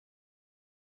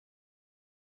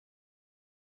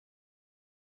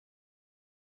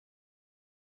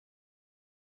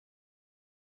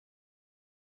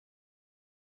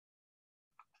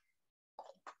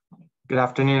Good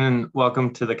afternoon and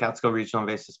welcome to the Catskill Regional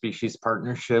Invasive Species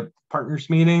Partners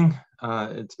meeting.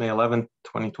 It's May 11th,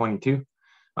 2022.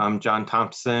 I'm John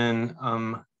Thompson.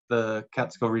 I'm the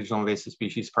Catskill Regional Invasive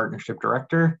Species Partnership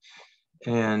Director,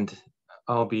 and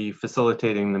I'll be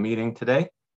facilitating the meeting today.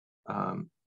 On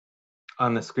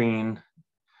the screen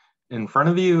in front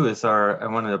of you is I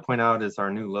wanted to point out is our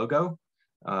new logo.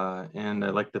 And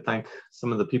I'd like to thank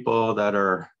some of the people that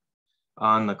are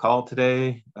on the call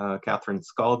today, Catherine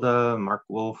Scalda, Mark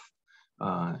Wolf,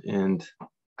 and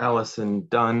Allison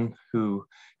Dunn, who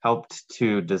helped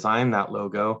to design that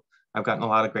logo. I've gotten a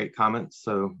lot of great comments,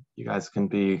 so you guys can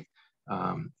be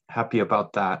happy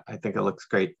about that. I think it looks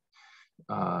great.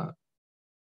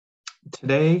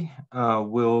 Today,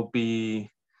 we'll be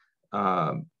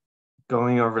going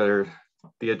over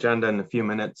the agenda in a few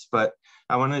minutes, but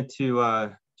I wanted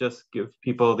to just give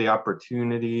people the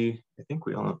opportunity. I think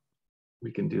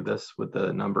we can do this with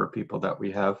the number of people that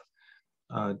we have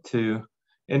to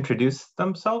introduce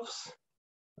themselves.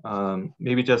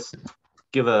 Maybe just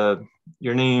give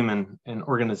your name and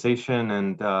organization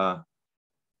and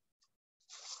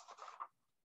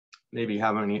maybe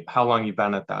how long you've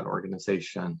been at that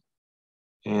organization.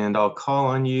 And I'll call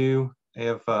on you. I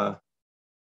have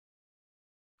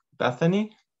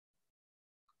Bethany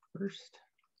first,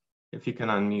 if you can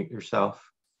unmute yourself.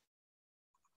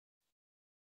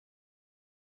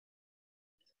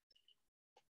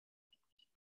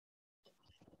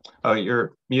 Oh,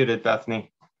 you're muted,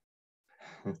 Bethany.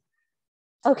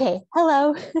 Okay,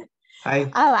 hello.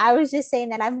 Hi. I was just saying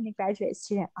that I'm in a graduate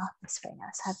student office right now,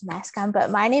 so I have a mask on,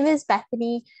 but my name is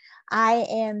Bethany. I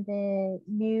am the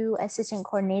new assistant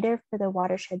coordinator for the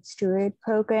Watershed Steward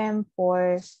program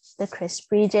for the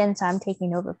CRISP region. So I'm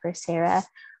taking over for Sarah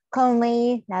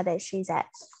Conley now that she's at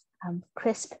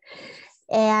CRISP.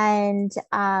 And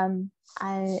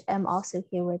I am also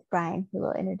here with Brian, who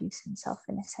will introduce himself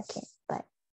in a second. But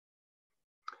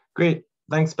great,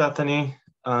 thanks, Bethany.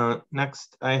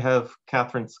 Next, I have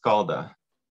Catherine Scalda.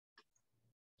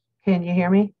 Can you hear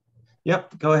me?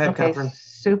 Yep, go ahead, okay, Catherine.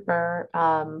 Super.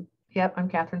 Yep, I'm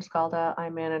Catherine Scalda. I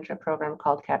manage a program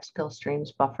called Catskill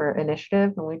Streams Buffer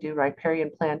Initiative, and we do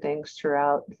riparian plantings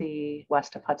throughout the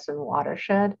west of Hudson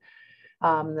watershed.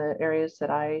 The areas that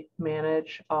I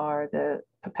manage are the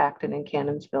Papacton and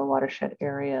Cannonsville watershed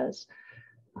areas.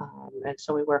 And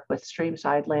so we work with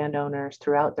streamside landowners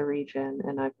throughout the region,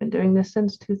 and I've been doing this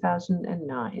since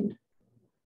 2009.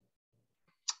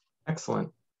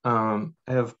 Excellent. I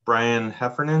have Brian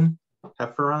Heffernan.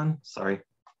 Sorry.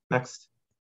 Next.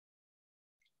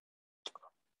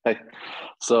 Hi.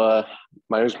 So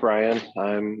my name is Brian.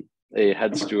 I'm a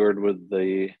head steward with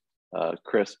the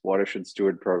CRISP Watershed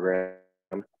Steward Program.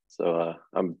 So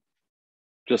I'm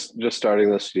just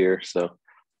starting this year. So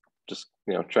just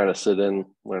trying to sit in,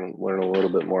 learn a little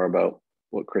bit more about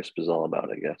what CRISP is all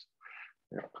about, I guess.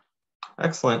 Yeah.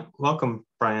 Excellent. Welcome,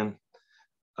 Brian.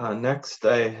 Next,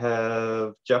 I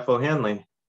have Jeff O'Hanley.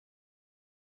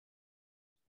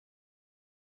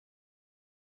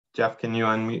 Jeff, can you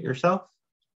unmute yourself?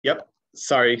 Yep.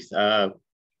 Sorry.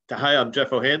 Hi, I'm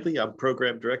Jeff O'Hanley. I'm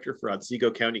Program Director for Otsego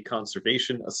County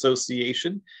Conservation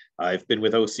Association. I've been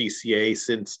with OCCA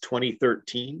since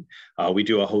 2013. We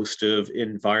do a host of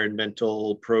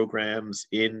environmental programs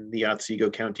in the Otsego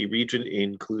County region,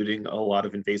 including a lot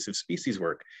of invasive species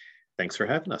work. Thanks for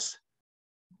having us.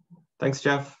 Thanks,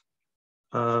 Jeff.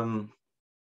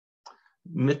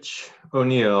 Mitch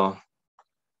O'Neill.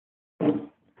 Go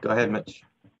ahead, Mitch.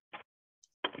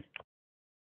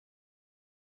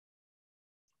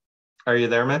 Are you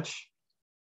there, Mitch?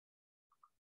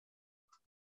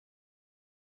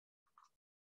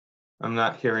 I'm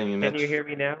not hearing you, Mitch. Can you hear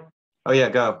me now? Oh yeah,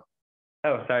 go.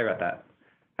 Oh, sorry about that.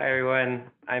 Hi, everyone.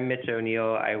 I'm Mitch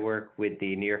O'Neill. I work with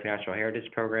the New York National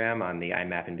Heritage Program on the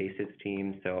IMAP Invasives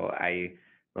team. So I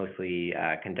mostly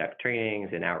conduct trainings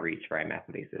and outreach for IMAP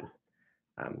Invasives.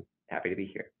 Happy to be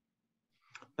here.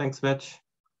 Thanks, Mitch.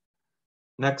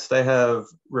 Next, I have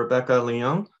Rebecca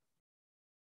Leung.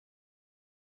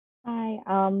 Hi,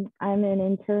 I'm an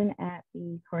intern at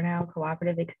the Cornell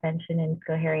Cooperative Extension in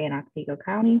Schoharie and Otsego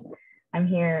County. I'm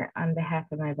here on behalf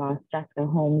of my boss, Jessica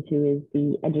Holmes, who is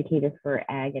the educator for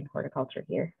ag and horticulture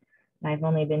here. And I've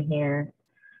only been here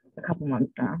a couple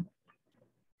months now.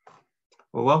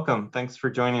 Well, welcome. Thanks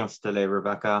for joining us today,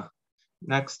 Rebecca.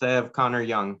 Next, I have Connor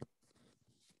Young.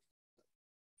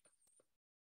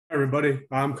 Hi, everybody.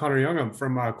 I'm Connor Young. I'm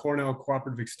from Cornell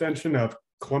Cooperative Extension of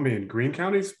Columbia and Greene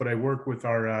counties, but I work with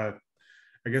our, our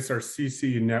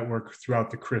CC network throughout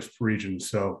the CRISP region.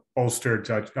 So Ulster,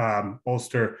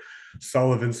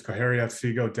 Sullivan, Schoharie,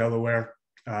 Otsego, Delaware.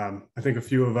 I think a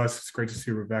few of us, it's great to see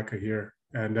Rebecca here,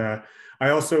 And I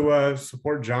also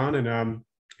support John and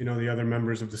the other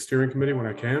members of the steering committee when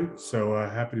I can. So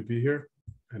happy to be here.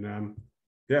 And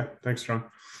yeah, thanks, John.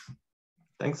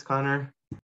 Thanks, Connor.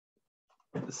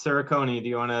 Sarah Coney, do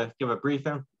you want to give a brief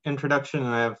introduction?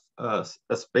 And I have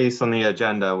a space on the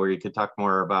agenda where you could talk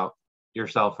more about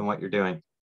yourself and what you're doing.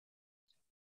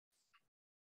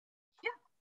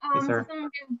 Yeah, some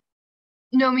of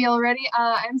you know me already.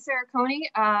 I'm Sarah Coney.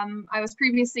 I was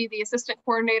previously the assistant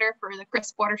coordinator for the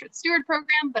CRISP Watershed Steward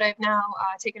Program, but I've now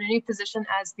taken a new position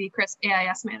as the CRISP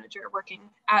AIS manager working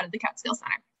out of the Catskill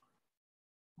Center.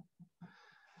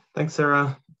 Thanks,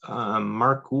 Sarah.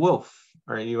 Mark Wolf,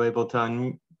 are you able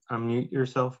to unmute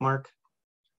yourself, Mark?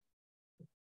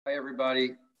 Hi,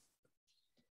 everybody.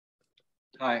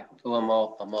 Hi,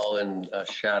 well, I'm all in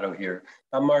shadow here.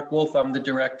 I'm Mark Wolf. I'm the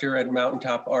director at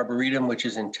Mountaintop Arboretum, which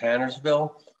is in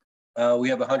Tannersville. We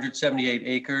have 178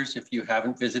 acres. If you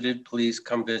haven't visited, please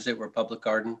come visit. We're a public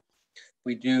garden.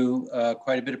 We do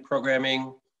quite a bit of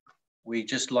programming. We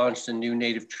just launched a new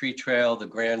native tree trail. The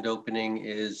grand opening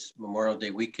is Memorial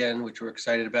Day weekend, which we're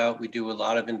excited about. We do a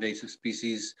lot of invasive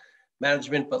species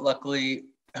management, but luckily,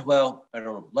 well, I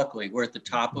don't know, luckily we're at the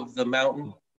top of the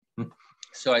mountain.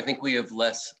 So I think we have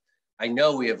less, I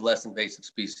know we have less invasive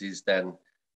species than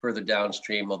further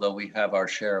downstream, although we have our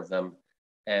share of them.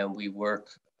 And we work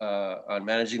on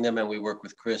managing them, and we work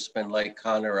with CRISP, and like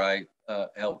Connor, I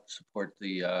help support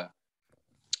the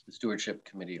stewardship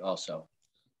committee also.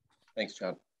 Thanks,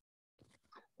 John.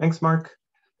 Thanks, Mark.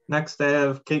 Next, I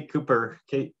have Kate Cooper.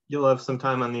 Kate, you'll have some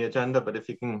time on the agenda, but if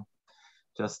you can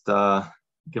just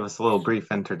give us a little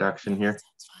brief introduction here.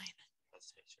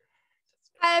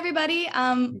 Hi, everybody.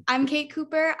 I'm Kate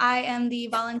Cooper. I am the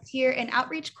volunteer and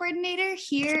outreach coordinator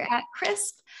here at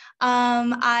CRISP.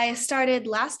 I started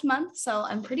last month, so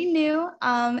I'm pretty new,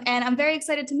 and I'm very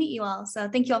excited to meet you all. So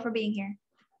thank you all for being here.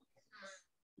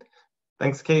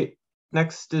 Thanks, Kate.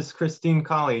 Next is Christine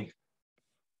Colley.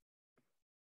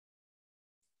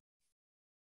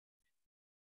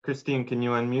 Christine, can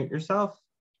you unmute yourself?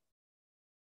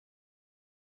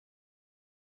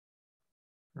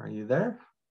 Are you there?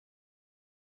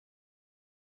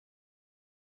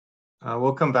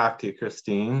 We'll come back to you,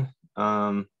 Christine.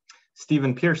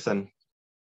 Stephen Pearson,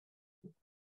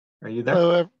 are you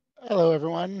there? Hello,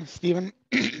 everyone. Stephen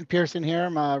Pearson here.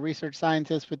 I'm a research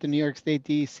scientist with the New York State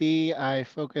DEC. I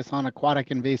focus on aquatic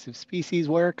invasive species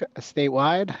work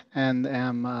statewide, and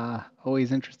am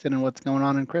always interested in what's going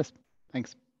on in CRISP.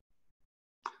 Thanks.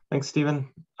 Thanks, Stephen.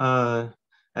 I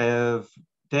have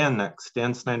Dan next,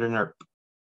 Dan Snyder-Nerp.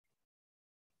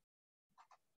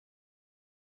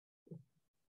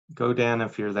 Go, Dan,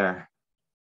 if you're there.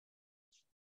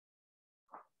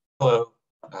 Hello.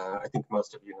 I think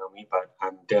most of you know me, but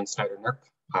I'm Dan Snyder-Nerp.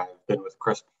 I've been with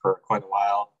CRISP for quite a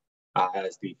while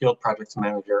as the field projects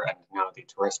manager and now the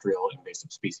terrestrial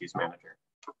invasive species manager.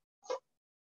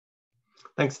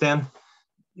 Thanks, Dan.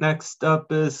 Next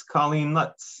up is Colleen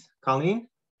Lutz. Colleen?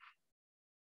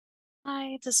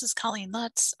 Hi, this is Colleen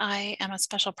Lutz. I am a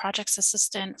special projects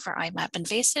assistant for IMAP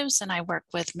Invasives, and I work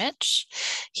with Mitch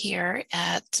here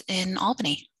in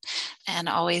Albany, and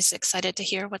always excited to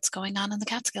hear what's going on in the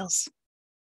Catskills.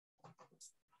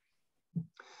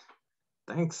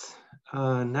 Thanks.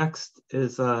 Next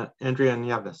is Andrea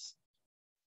Nieves.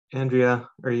 Andrea,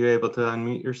 are you able to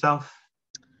unmute yourself?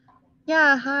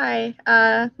 Yeah, hi.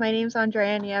 My name is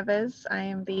Andrea Nieves. I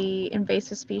am the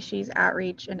Invasive Species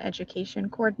Outreach and Education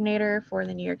Coordinator for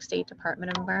the New York State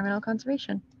Department of Environmental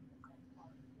Conservation.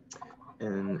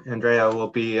 And Andrea will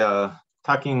be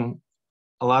talking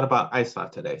a lot about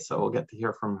NYISAW today, so we'll get to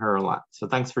hear from her a lot. So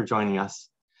thanks for joining us.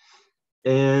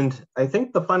 And I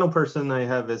think the final person I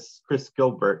have is Chris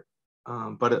Gilbert.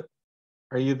 But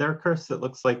are you there, Chris? It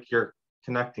looks like you're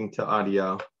connecting to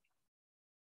audio.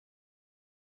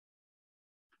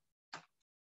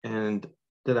 And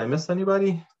did I miss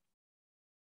anybody?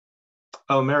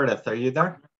 Oh, Meredith, are you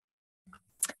there?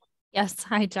 Yes,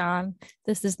 hi, John.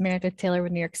 This is Meredith Taylor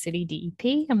with New York City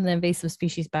DEP. I'm the invasive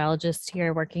species biologist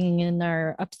here working in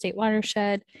our upstate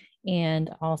watershed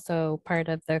and also part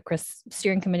of the CRISP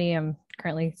steering committee. I'm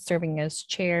currently serving as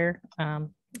chair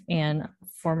and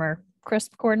former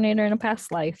CRISP coordinator in a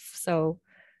past life. So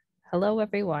hello,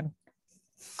 everyone.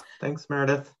 Thanks,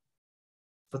 Meredith.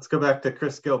 Let's go back to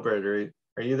Chris Gilbert.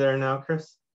 Are you there now,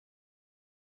 Chris?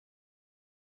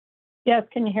 Yes,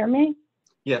 can you hear me?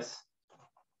 Yes.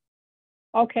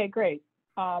 Okay, great.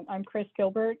 I'm Chris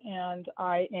Gilbert, and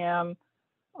I am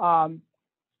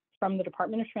from the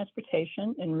Department of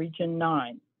Transportation in Region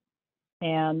 9.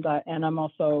 And I'm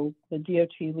also the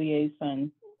DOT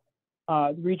liaison,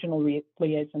 regional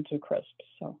liaison to CRISP.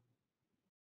 So.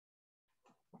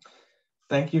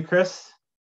 Thank you, Chris.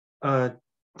 Did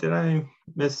I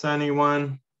miss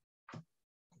anyone?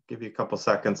 Give you a couple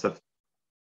seconds if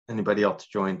anybody else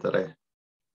joined that I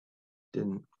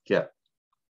didn't get.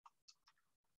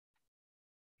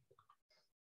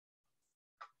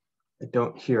 I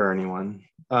don't hear anyone.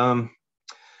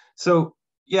 So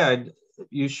yeah,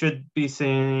 you should be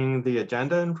seeing the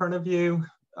agenda in front of you.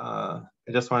 I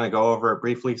just want to go over it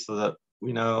briefly so that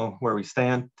we know where we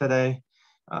stand today.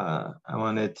 I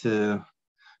wanted to,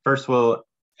 first we'll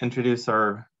introduce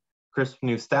our crisp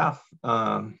new staff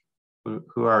who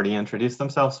already introduced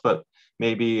themselves, but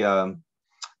maybe when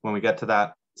we get to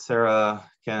that, Sarah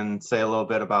can say a little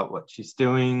bit about what she's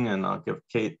doing, and I'll give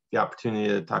Kate the opportunity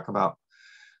to talk about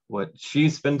what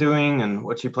she's been doing and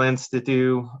what she plans to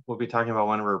do. We'll be talking about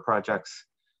one of her projects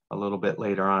a little bit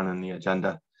later on in the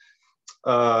agenda.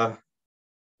 I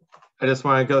just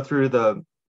want to go through that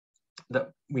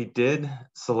we did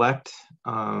select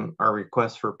our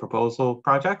request for proposal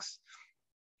projects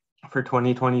for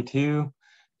 2022.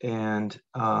 And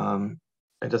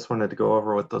I just wanted to go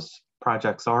over what those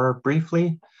projects are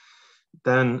briefly.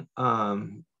 Then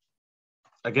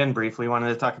again, briefly wanted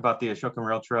to talk about the Ashokan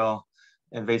Rail Trail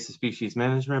Invasive Species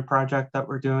Management Project that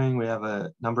we're doing. We have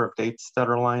a number of dates that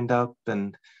are lined up,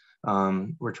 and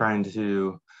we're trying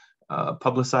to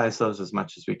publicize those as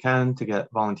much as we can to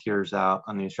get volunteers out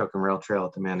on the Ashokan Rail Trail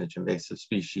to manage invasive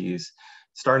species,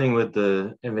 starting with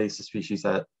the invasive species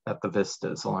at the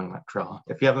vistas along that trail.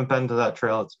 If you haven't been to that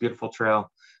trail, it's a beautiful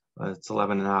trail. It's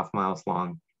 11.5 miles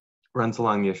long, runs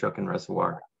along the Ashokan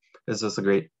Reservoir. This is a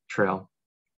great trail.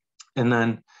 And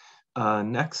then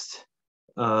next,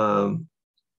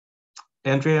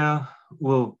 Andrea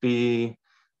will be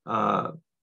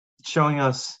showing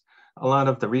us a lot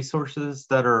of the resources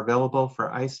that are available for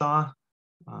NYISAW.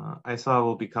 NYISAW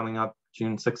will be coming up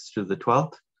June 6th through the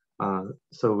 12th.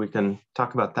 So we can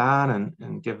talk about that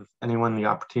and give anyone the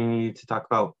opportunity to talk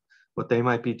about what they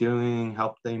might be doing,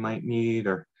 help they might need,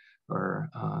 or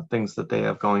things that they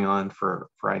have going on for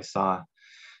NYISAW.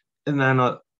 And then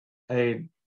I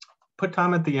put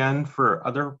time at the end for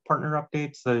other partner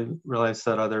updates. I realized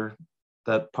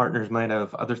that partners might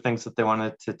have other things that they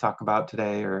wanted to talk about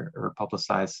today or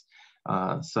publicize.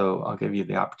 So I'll give you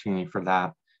the opportunity for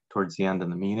that towards the end of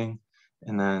the meeting.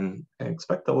 And then I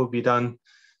expect that we'll be done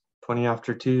 20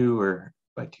 after 2 or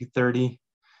by 2:30.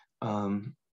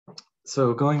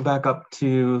 So going back up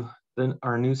to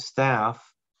our new staff,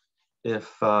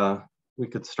 if we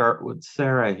could start with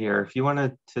Sarah here. If you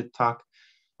wanted to talk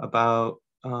about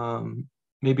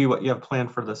maybe what you have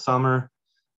planned for the summer,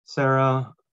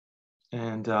 Sarah.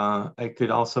 And I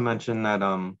could also mention that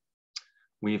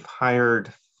we've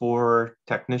hired 4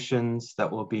 technicians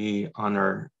that will be on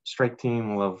our strike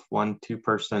team. We'll have 1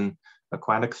 2-person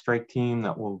aquatic strike team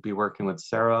that will be working with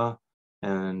Sarah,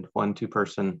 and 1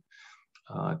 2-person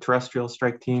terrestrial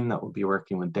strike team that will be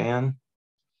working with Dan.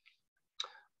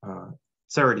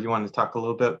 Sarah, do you want to talk a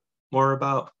little bit more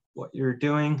about what you're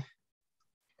doing?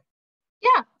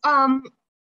 Yeah,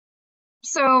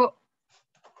 so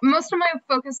most of my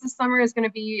focus this summer is going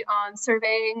to be on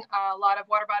surveying a lot of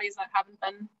water bodies that haven't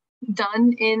been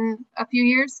done in a few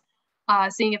years,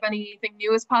 seeing if anything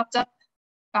new has popped up,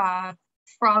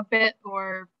 frogbit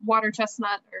or water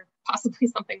chestnut, or possibly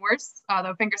something worse,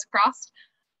 though fingers crossed.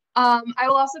 I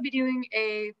will also be doing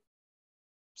a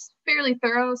fairly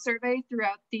thorough survey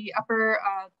throughout the upper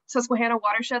Susquehanna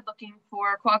watershed looking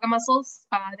for quagga mussels.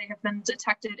 They have been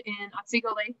detected in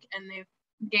Otsego Lake, and they've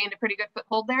gained a pretty good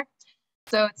foothold there.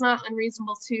 So it's not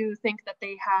unreasonable to think that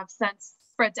they have since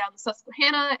spread down the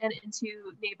Susquehanna and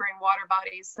into neighboring water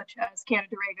bodies such as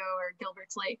Canandaigua or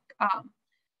Gilbert's Lake.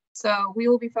 So we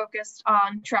will be focused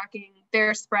on tracking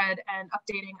their spread and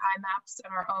updating IMAPs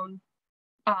and our own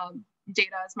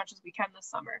data as much as we can this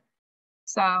summer.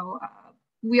 So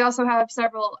we also have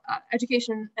several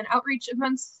education and outreach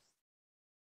events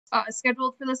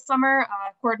scheduled for this summer,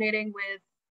 coordinating with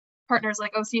partners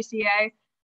like OCCA.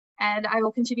 And I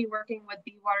will continue working with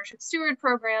the Watershed Steward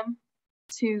Program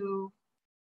to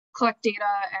collect data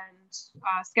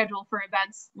and schedule for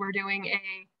events. We're doing a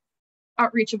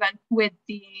outreach event with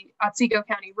the Otsego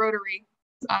County Rotary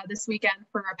this weekend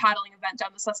for a paddling event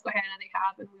down the Susquehanna they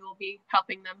have, and we will be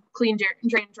helping them clean,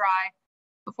 drain, dry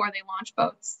before they launch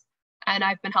boats. And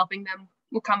I've been helping them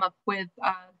come up with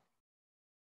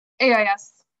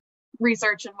AIS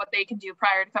research and what they can do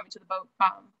prior to coming to the boat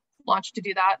launch to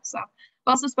do that. So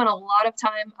I've also spent a lot of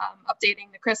time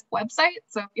updating the CRISP website.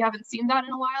 So if you haven't seen that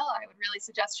in a while, I would really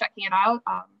suggest checking it out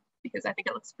because I think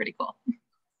it looks pretty cool.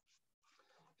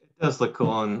 It does look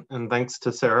cool, and thanks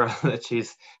to Sarah that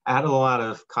she's added a lot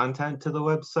of content to the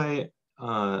website.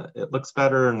 it looks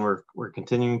better, and we're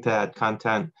continuing to add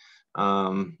content.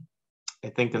 I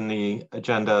think in the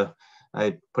agenda,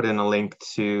 I put in a link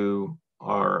to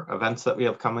our events that we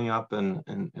have coming up,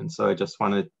 and so I just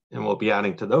wanted, and we'll be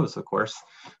adding to those, of course,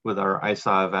 with our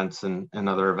NYISAW events and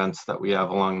other events that we have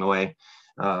along the way.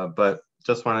 But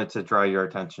just wanted to draw your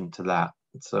attention to that.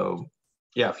 So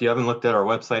yeah, if you haven't looked at our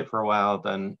website for a while,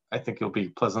 then I think you'll be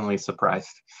pleasantly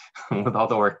surprised with all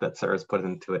the work that Sarah's put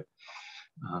into it.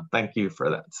 Thank you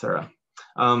for that, Sarah.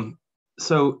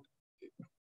 So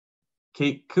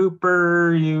Kate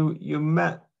Cooper, you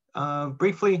met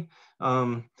briefly.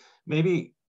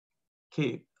 Maybe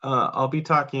Kate, I'll be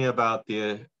talking about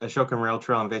the Ashokan Rail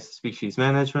Trail Invasive Species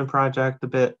Management Project a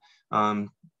bit. Do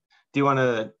you want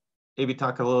to maybe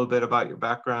talk a little bit about your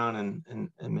background and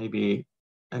maybe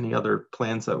any other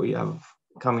plans that we have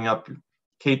coming up?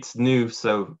 Kate's new,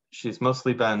 so she's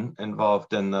mostly been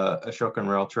involved in the Ashokan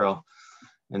Rail Trail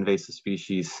Invasive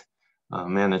Species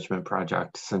Management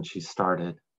Project since she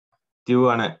started. Do you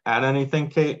want to add anything,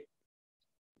 Kate?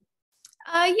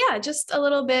 Yeah, just a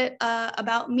little bit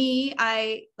about me.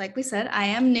 Like we said, I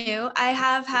am new. I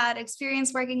have had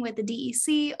experience working with the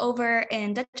DEC over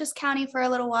in Dutchess County for a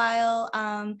little while.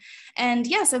 And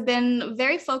yes, I've been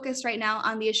very focused right now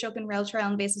on the Ashokan Rail Trail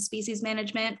Invasive Species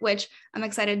Management, which I'm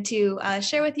excited to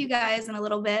share with you guys in a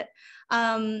little bit.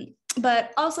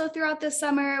 But also throughout this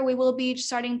summer, we will be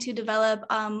starting to develop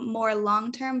more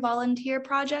long-term volunteer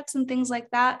projects and things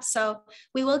like that. So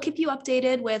we will keep you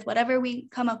updated with whatever we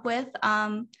come up with.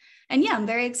 And yeah, I'm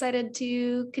very excited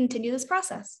to continue this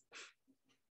process.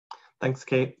 Thanks,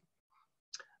 Kate.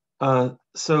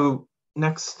 So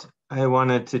next, I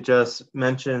wanted to just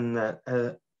mention that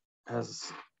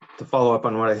as to follow up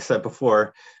on what I said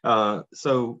before.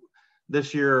 So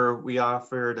this year, we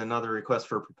offered another request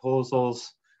for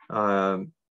proposals.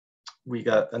 We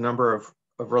got a number of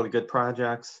really good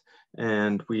projects,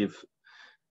 and we've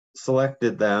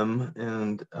selected them,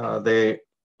 and they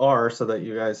are, so that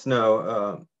you guys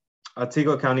know,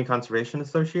 Otsego County Conservation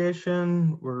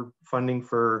Association. We're funding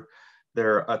for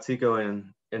their Otsego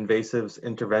and Invasives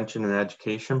Intervention and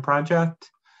Education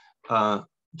Project.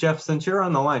 Jeff, since you're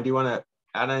on the line, do you want to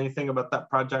add anything about that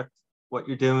project, what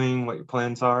you're doing, what your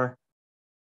plans are?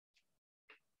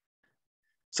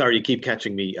 Sorry, you keep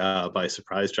catching me by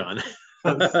surprise, John.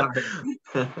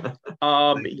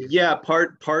 Yeah,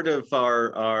 part of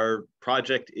our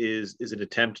project is an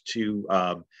attempt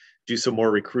to do some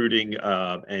more recruiting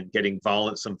and getting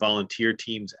some volunteer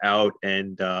teams out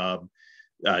and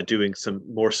doing some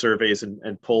more surveys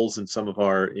and polls in some of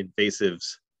our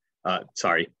invasives.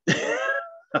 Sorry,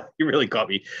 you really caught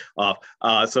me off.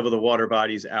 Some of the water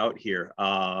bodies out here.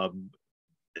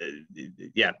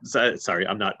 Yeah, sorry,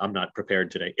 I'm not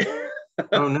prepared today.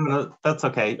 Oh, no, that's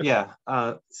okay. Yeah.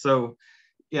 So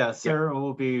yeah, Sarah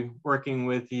will be working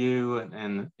with you,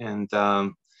 and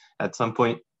at some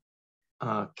point,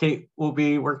 Kate will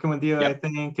be working with you, I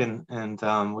think,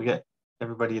 and we get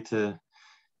everybody to.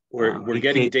 We're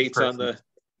getting dates on the.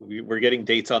 We're getting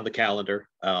dates on the calendar,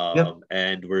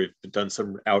 and we've done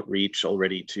some outreach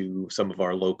already to some of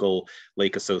our local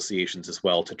lake associations as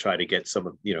well to try to get some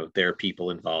of their people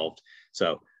involved.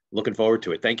 So looking forward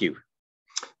to it. Thank you.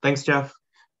 Thanks, Jeff.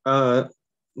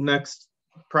 Next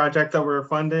project that we're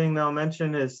funding, I'll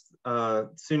mention, is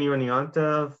SUNY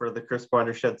Oneonta for the Crisp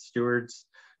Watershed Stewards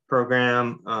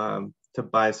Program to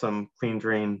buy some clean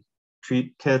drain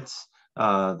treat kits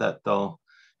that they'll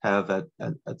have at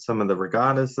some of the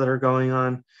regattas that are going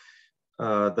on.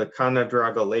 The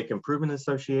Canadaraga Lake Improvement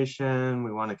Association,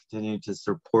 we want to continue to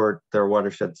support their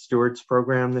Watershed Stewards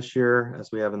Program this year,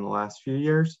 as we have in the last few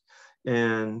years.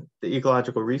 And the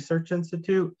Ecological Research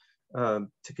Institute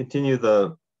to continue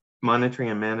the monitoring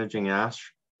and managing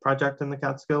ash project in the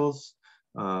Catskills.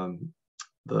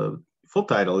 The full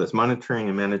title is Monitoring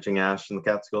and Managing Ash in the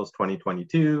Catskills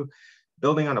 2022,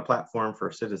 building on a platform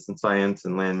for citizen science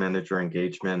and land manager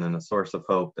engagement and a source of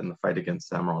hope in the fight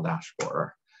against emerald ash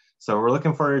borer. So we're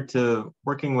looking forward to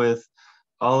working with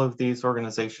all of these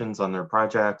organizations on their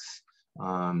projects.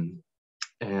 And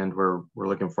we're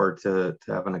looking forward to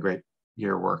having a great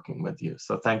year working with you.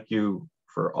 So thank you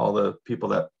for all the people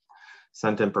that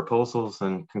sent in proposals,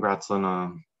 and congrats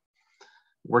on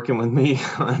working with me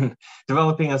on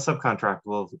developing a subcontract.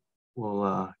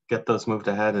 We'll get those moved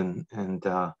ahead and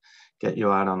get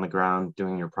you out on the ground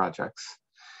doing your projects.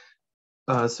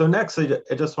 So next,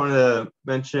 I just wanted to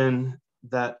mention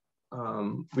that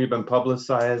we've been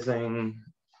publicizing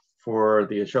for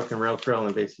the Ashokan Rail Trail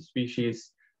Invasive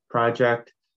Species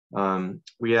Project.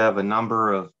 We have a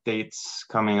number of dates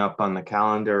coming up on the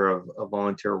calendar of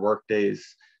volunteer work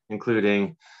days,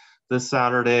 including this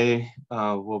Saturday,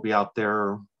 we'll be out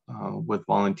there with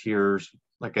volunteers.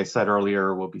 Like I said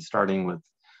earlier, we'll be starting with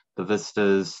the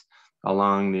vistas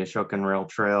along the Ashokan Rail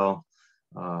Trail.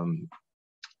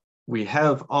 We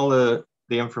have all the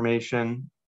information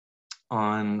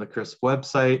on the CRISP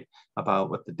website about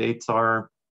what the dates are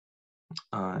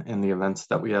and the events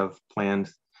that we have planned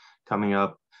coming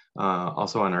up.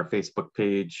 Also on our Facebook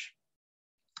page.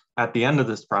 At the end of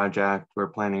this project, we're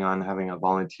planning on having a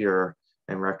volunteer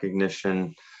and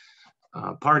recognition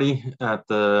party at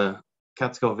the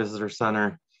Catskill Visitor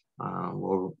Center.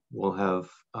 We'll have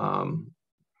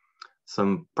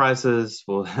some prizes,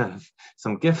 we'll have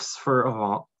some gifts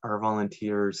for our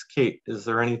volunteers. Kate, is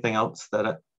there anything else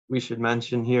that we should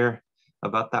mention here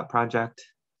about that project?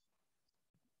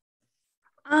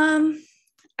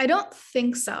 I don't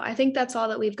think so. I think that's all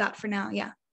that we've got for now.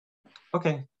 Yeah.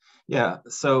 Okay. Yeah.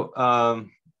 So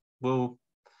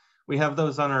we have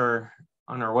those on our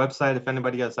website. If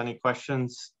anybody has any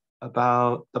questions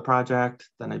about the project,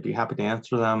 then I'd be happy to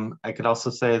answer them. I could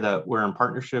also say that we're in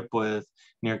partnership with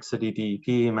New York City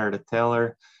DEP, Meredith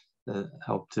Taylor, to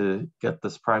help to get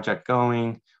this project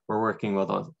going. We're working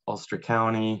with Ulster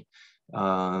County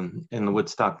in the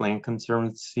Woodstock Land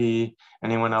Conservancy.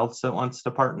 Anyone else that wants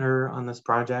to partner on this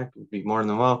project would be more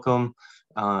than welcome.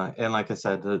 And like I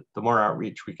said, the more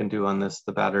outreach we can do on this,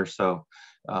 the better. So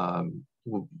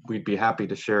we'd be happy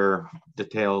to share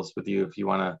details with you if you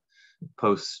want to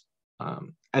post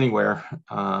anywhere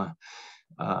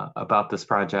about this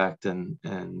project and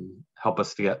help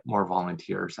us to get more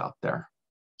volunteers out there.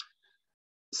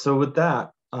 So with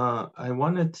that, I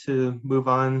wanted to move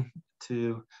on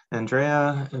to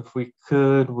Andrea, if we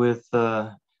could, with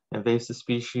Invasive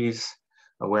Species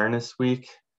Awareness Week.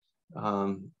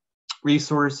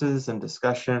 Resources and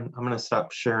discussion. I'm going to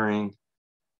stop sharing.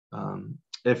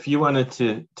 If you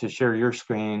wanted to share your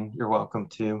screen, you're welcome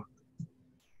to.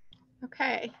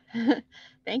 Okay,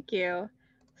 thank you.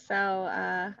 So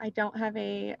I don't have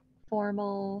a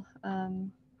formal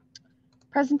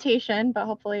presentation, but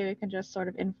hopefully we can just sort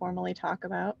of informally talk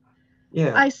about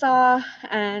NYISAW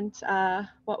and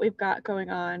what we've got going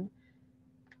on.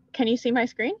 Can you see my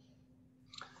screen?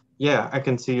 Yeah, I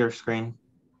can see your screen.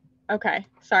 Okay.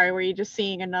 Sorry, were you just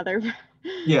seeing another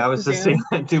Yeah, I was just seeing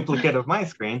a duplicate of my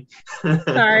screen.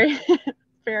 Sorry,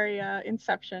 very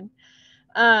Inception.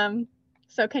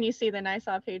 So can you see the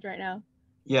NYISAW page right now?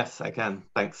 Yes, I can.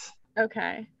 Thanks.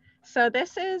 Okay. So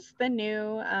this is the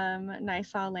new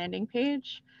NYISAW landing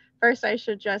page. First, I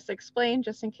should just explain,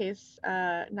 just in case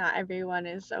not everyone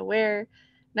is aware,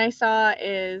 NYISAW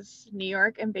is New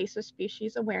York Invasive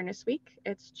Species Awareness Week.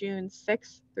 It's June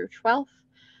 6th through 12th.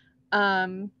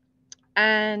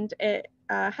 And it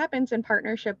happens in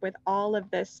partnership with all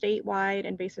of the statewide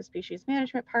invasive species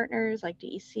management partners like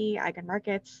DEC, Ag and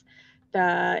Markets,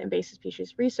 the Invasive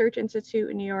Species Research Institute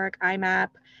in New York, IMAP,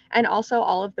 and also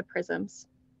all of the PRISMs.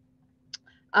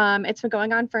 It's been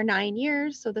going on for 9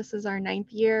 years, so this is our 9th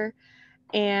year.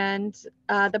 And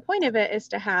the point of it is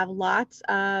to have lots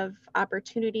of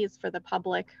opportunities for the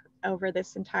public over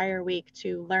this entire week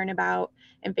to learn about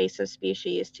invasive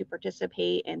species, to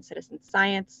participate in citizen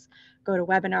science, go to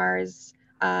webinars,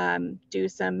 do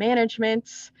some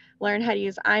management, learn how to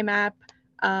use IMAP,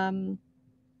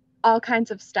 all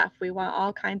kinds of stuff. We want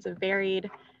all kinds of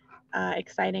varied,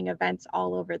 exciting events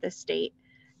all over the state.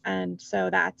 And so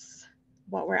that's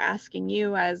what we're asking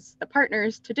you as the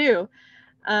partners to do.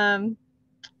 Put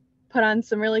on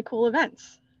some really cool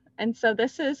events. And so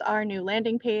this is our new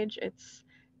landing page. It's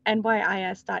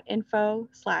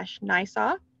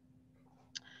nyis.info/NYISAW.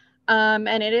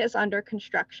 And it is under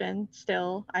construction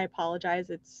still. I apologize,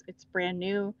 it's brand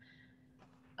new.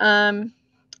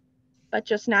 But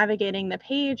just navigating the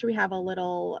page, we have a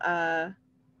little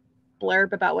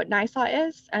blurb about what NYISAW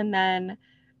is. And then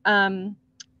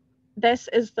this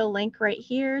is the link right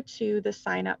here to the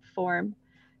sign up form.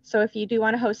 So if you do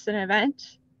want to host an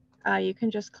event, you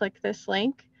can just click this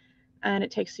link and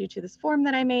it takes you to this form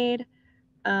that I made.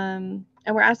 And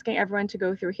we're asking everyone to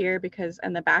go through here because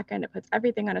in the back end, it puts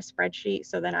everything on a spreadsheet.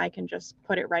 So then I can just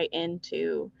put it right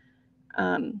into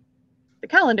the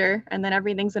calendar, and then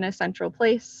everything's in a central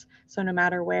place. So no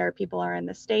matter where people are in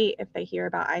the state, if they hear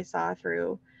about NYISAW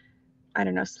through, I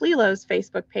don't know, SLELO's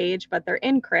Facebook page, but they're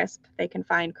in CRISP, they can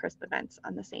find CRISP events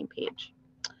on the same page.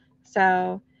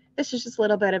 So this is just a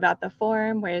little bit about the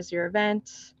form. Where's your event?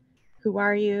 Who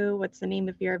are you? What's the name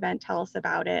of your event? Tell us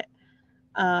about it.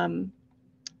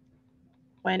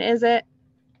 When is it?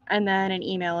 And then an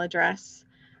email address.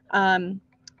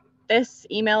 This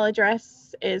email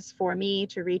address is for me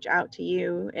to reach out to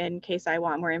you in case I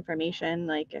want more information,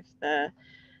 like if the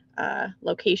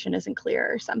location isn't clear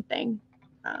or something.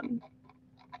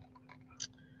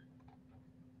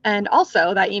 And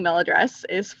also that email address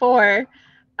is for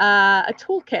a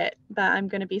toolkit that I'm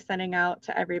going to be sending out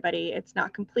to everybody. It's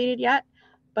not completed yet,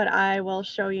 but I will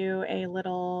show you a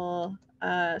little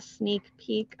sneak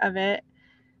peek of it.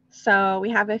 So we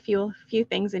have a few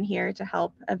things in here to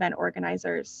help event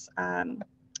organizers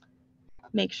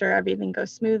make sure everything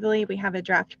goes smoothly. We have a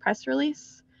draft press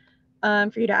release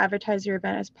for you to advertise your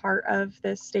event as part of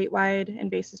this statewide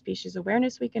Invasive Species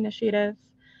Awareness Week initiative.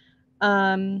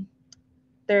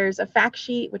 There's a fact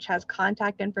sheet which has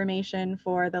contact information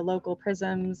for the local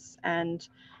PRISMs and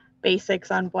basics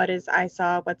on what is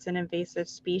NYISAW, what's an invasive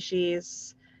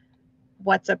species,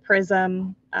 what's a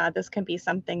PRISM. This can be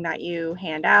something that you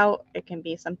hand out. It can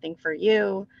be something for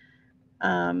you.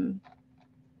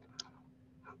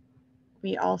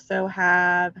 We also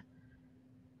have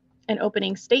an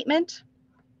opening statement.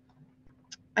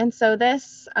 And so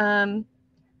this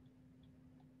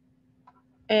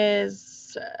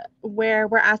is where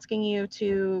we're asking you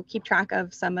to keep track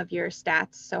of some of your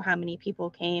stats. So how many people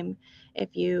came,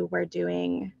 if you were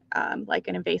doing like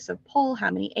an invasive poll, how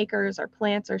many acres or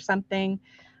plants or something,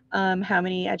 how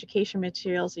many education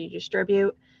materials you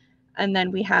distribute. And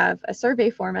then we have a survey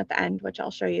form at the end, which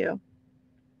I'll show you,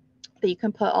 that you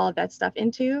can put all of that stuff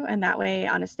into. And that way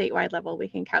on a statewide level, we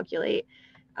can calculate,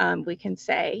 we can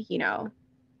say, you know,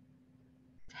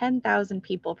 10,000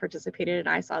 people participated in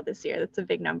NYISAW this year. That's a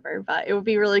big number, but it would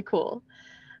be really cool.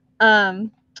 And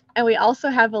we also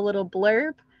have a little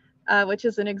blurb, which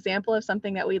is an example of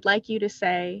something that we'd like you to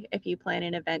say if you plan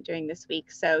an event during this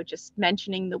week. So just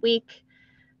mentioning the week,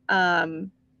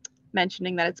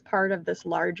 mentioning that it's part of this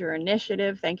larger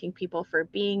initiative, thanking people for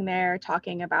being there,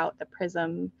 talking about the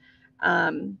PRISM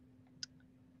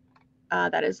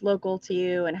that is local to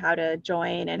you and how to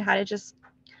join and how to just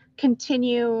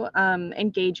continue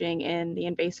engaging in the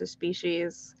invasive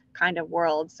species kind of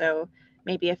world. So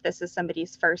maybe if this is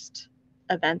somebody's first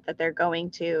event that they're going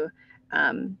to,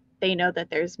 they know that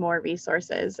there's more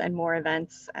resources and more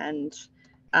events, and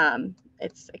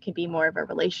it can be more of a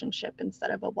relationship instead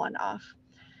of a one-off.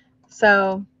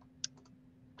 So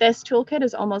this toolkit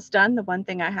is almost done. The one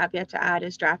thing I have yet to add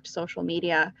is draft social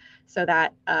media, so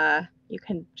that you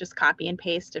can just copy and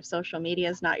paste if social media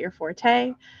is not your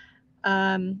forte.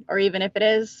 Or even if it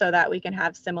is, so that we can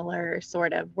have similar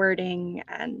sort of wording,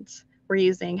 and we're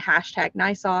using hashtag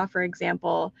NYISAW, for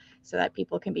example, so that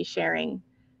people can be sharing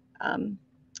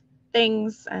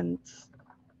things and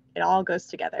it all goes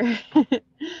together.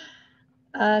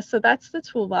 So that's the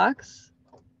toolbox.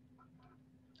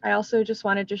 I also just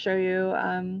wanted to show you,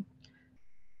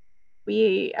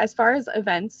 as far as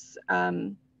events,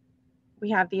 we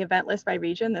have the event list by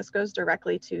region. This goes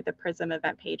directly to the PRISM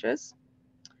event pages.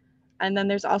 And then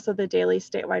there's also the daily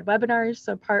statewide webinars.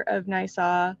 So part of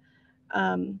NYISAW,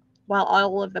 while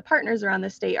all of the partners around the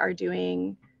state are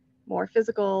doing more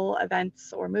physical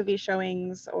events or movie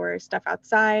showings or stuff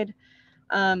outside,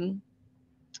 on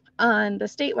the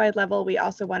statewide level, we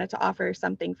also wanted to offer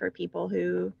something for people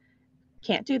who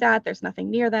can't do that. There's nothing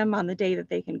near them on the day that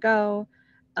they can go,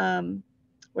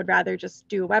 would rather just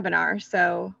do a webinar.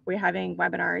 So we're having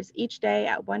webinars each day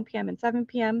at 1 p.m. and 7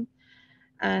 p.m.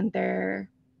 And they're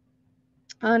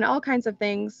on all kinds of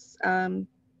things.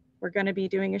 We're going to be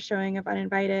doing a showing of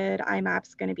Uninvited.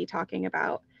 IMAP's going to be talking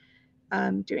about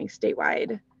doing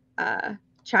statewide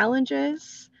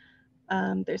challenges.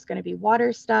 There's going to be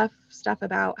water stuff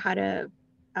about how to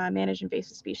manage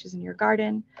invasive species in your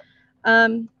garden.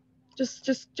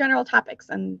 Just general topics,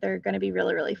 and they're going to be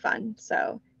really, really fun.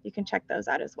 So you can check those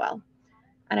out as well.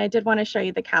 And I did want to show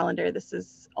you the calendar. This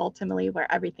is ultimately where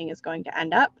everything is going to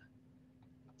end up.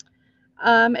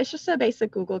 It's just a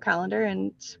basic Google Calendar,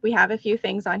 and we have a few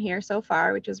things on here so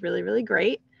far, which is really, really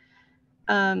great.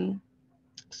 So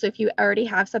if you already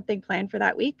have something planned for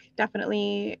that week,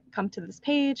 definitely come to this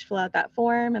page, fill out that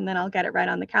form, and then I'll get it right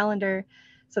on the calendar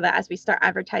so that as we start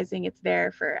advertising, it's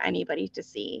there for anybody to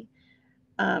see.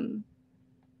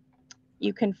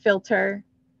 You can filter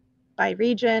by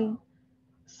region.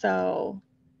 So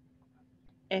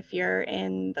if you're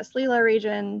in the SLELA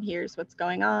region, here's what's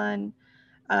going on.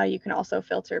 You can also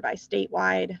filter by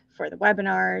statewide for the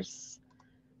webinars.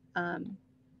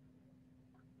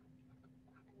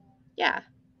 Yeah,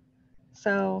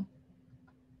 so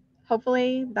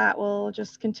hopefully that will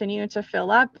just continue to fill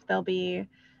up. There'll be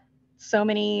so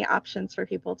many options for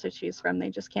people to choose from. They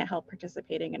just can't help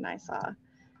participating in NYISAW.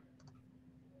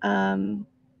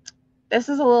 This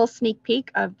is a little sneak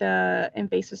peek of the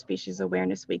Invasive Species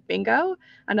Awareness Week Bingo,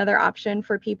 another option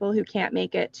for people who can't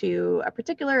make it to a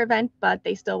particular event, but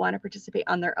they still want to participate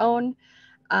on their own.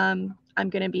 I'm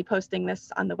going to be posting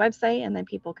this on the website, and then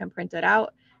people can print it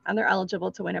out, and they're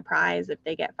eligible to win a prize if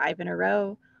they get 5 in a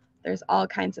row. There's all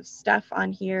kinds of stuff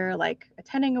on here, like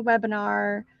attending a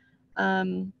webinar,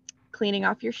 cleaning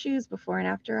off your shoes before and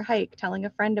after a hike, telling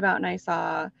a friend about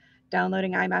NYISAW,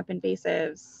 downloading IMAP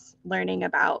invasives, learning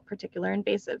about particular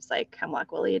invasives like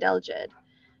hemlock woolly adelgid.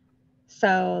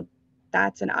 So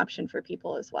that's an option for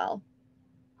people as well.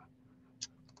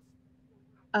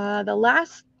 The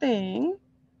last thing,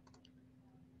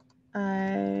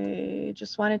 I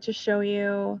just wanted to show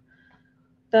you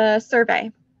the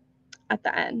survey at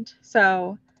the end.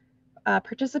 So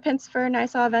participants for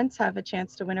NYISAW events have a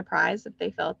chance to win a prize if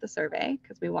they fill out the survey,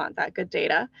 because we want that good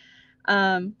data.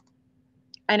 And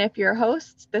if you're a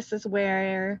host, this is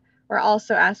where we're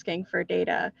also asking for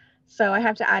data. So I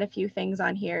have to add a few things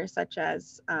on here, such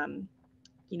as,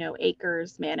 you know,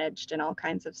 acres managed and all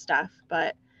kinds of stuff.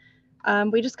 But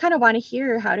we just kind of want to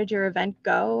hear, how did your event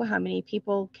go? How many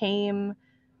people came?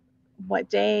 What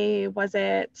day was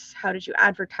it? How did you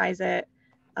advertise it?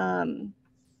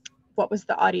 What was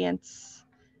the audience?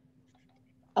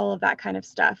 All of that kind of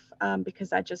stuff, because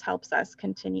that just helps us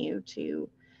continue to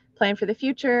plan for the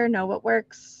future, know what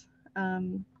works,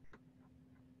 and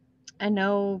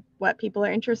know what people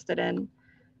are interested in.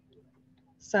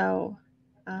 So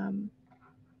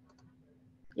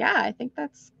yeah, I think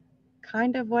that's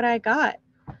kind of what I got.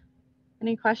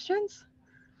 Any questions?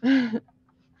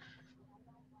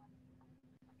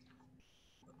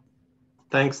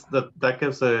 Thanks. That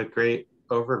gives a great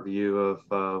overview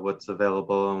of what's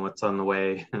available and what's on the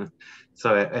way.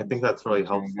 So I think that's really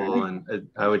helpful. And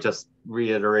I would just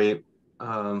reiterate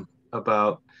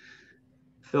about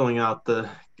filling out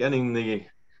getting the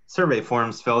survey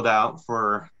forms filled out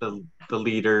for the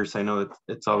leaders. I know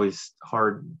it's always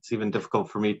hard. It's even difficult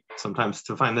for me sometimes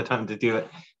to find the time to do it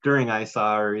during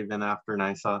NYISAW or even after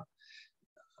NYISAW.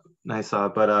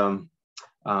 But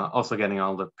also getting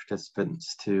all the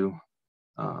participants to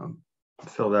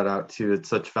fill that out too. It's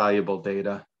such valuable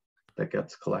data that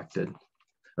gets collected.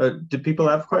 Do people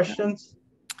have questions?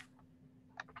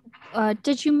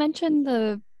 Did you mention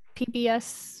the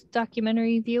PBS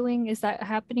documentary viewing? Is that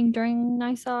happening during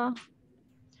NYISAW?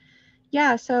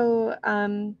 Yeah, so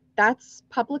that's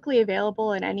publicly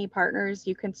available, and any partners,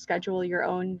 you can schedule your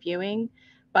own viewing,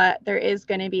 but there is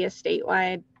going to be a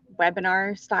statewide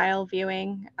webinar style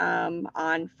viewing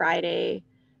on Friday,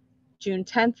 June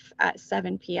 10th at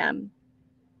 7 p.m.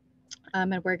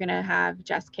 And we're going to have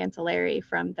Jess Cancelleri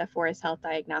from the Forest Health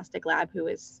Diagnostic Lab, who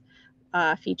is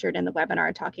featured in the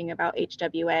webinar talking about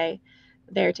HWA,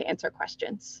 there to answer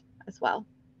questions as well.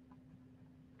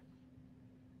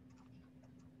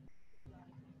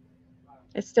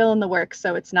 It's still in the works,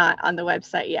 so it's not on the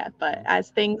website yet, but as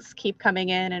things keep coming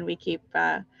in and we keep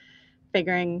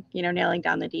figuring, you know, nailing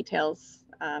down the details,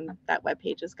 that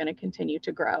webpage is going to continue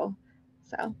to grow.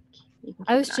 So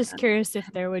I was just curious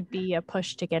if there would be a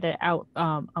push to get it out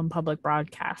on public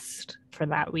broadcast for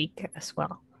that week as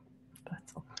well.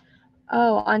 That's all.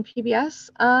 Oh, on PBS?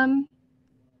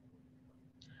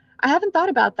 I haven't thought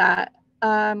about that.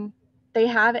 They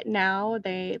have it now.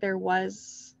 There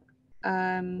was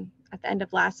at the end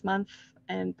of last month,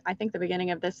 and I think the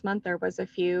beginning of this month, there was a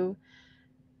few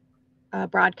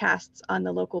broadcasts on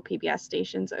the local PBS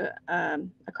stations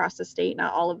across the state,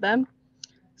 not all of them.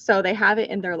 So they have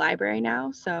it in their library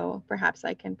now. So perhaps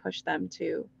I can push them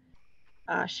to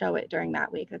show it during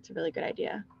that week. That's a really good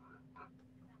idea.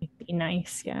 It'd be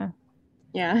nice, yeah.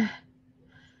 Yeah.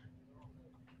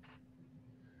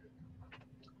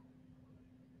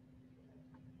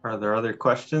 Are there other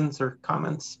questions or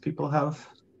comments people have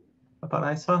about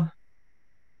NYISAW?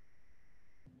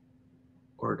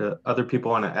 Or do other people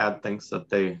want to add things that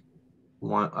they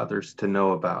want others to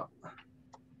know about?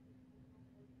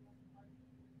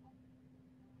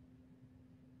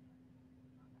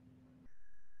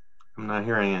 I'm not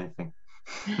hearing anything.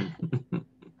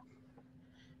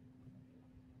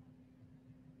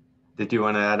 Did you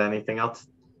want to add anything else,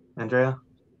 Andrea?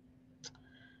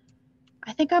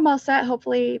 I think I'm all set.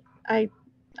 Hopefully I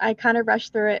kind of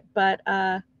rushed through it, but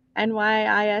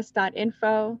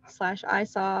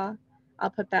nyis.info/ISAW. I'll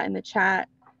put that in the chat.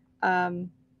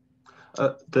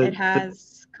 It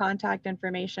has contact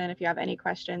information. If you have any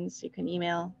questions, you can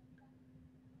email.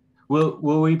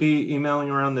 Will we be emailing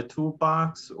around the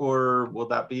toolbox, or will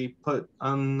that be put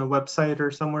on the website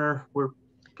or somewhere where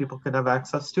people could have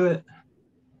access to it?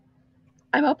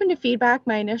 I'm open to feedback.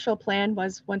 My initial plan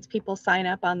was, once people sign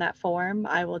up on that form,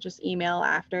 I will just email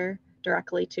after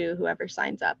directly to whoever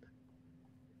signs up.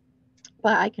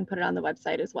 But I can put it on the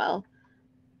website as well,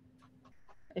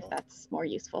 if that's more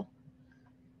useful.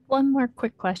 One more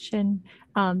quick question.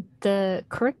 The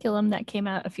curriculum that came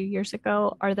out a few years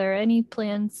ago, are there any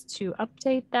plans to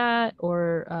update that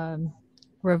or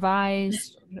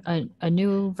revise a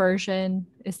new version?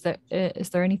 Is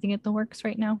there anything in the works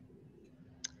right now?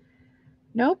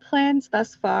 No plans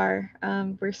thus far.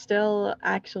 We're still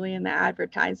actually in the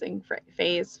advertising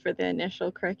phase for the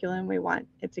initial curriculum. We want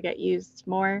it to get used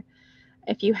more.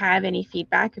 If you have any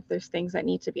feedback, if there's things that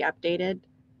need to be updated,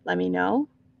 let me know.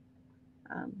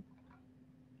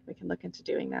 We can look into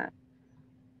doing that.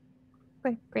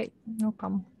 Okay, great, no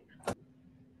problem.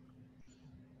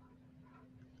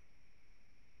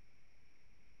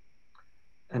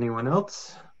 Anyone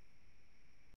else?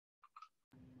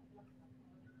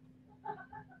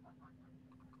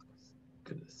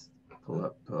 Pull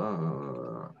up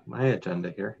my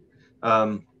agenda here.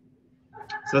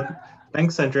 So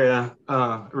thanks, Andrea.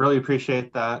 Really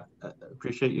appreciate that.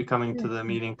 Appreciate you coming to the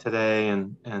meeting today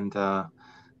and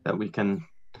that we can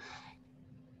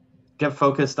get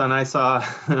focused on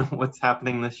NYISAW, what's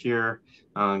happening this year,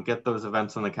 get those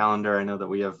events on the calendar. I know that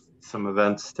we have some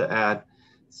events to add.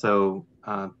 So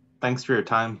thanks for your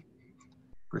time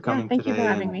for coming today. Thank you for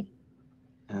having me.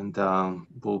 And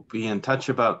we'll be in touch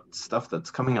about stuff that's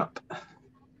coming up.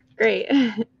 Great.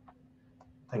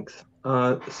 Thanks.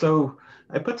 So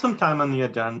I put some time on the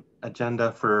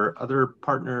agenda for other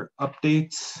partner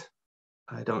updates.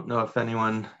 I don't know if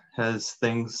anyone has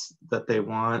things that they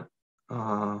want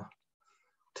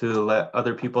to let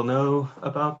other people know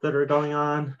about that are going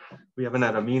on. We haven't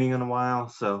had a meeting in a while,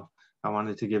 so I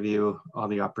wanted to give you all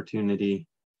the opportunity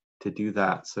to do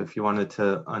that. So if you wanted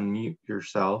to unmute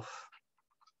yourself.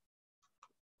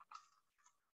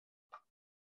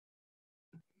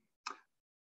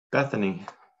 Bethany.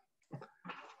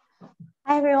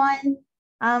 Hi, everyone.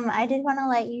 I did want to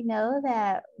let you know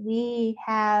that we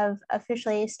have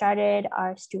officially started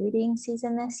our stewarding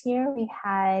season this year. We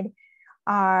had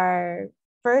our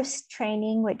first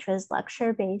training, which was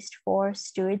lecture-based for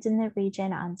stewards in the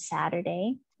region on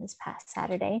Saturday, this past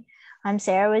Saturday.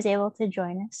 Sarah was able to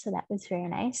join us, so that was very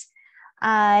nice.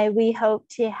 We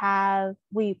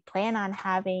plan on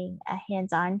having a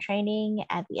hands-on training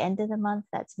at the end of the month.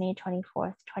 That's May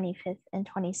 24th, 25th, and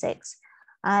 26th.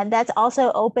 That's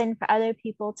also open for other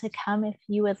people to come if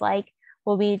you would like.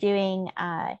 We'll be doing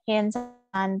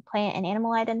hands-on plant and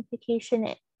animal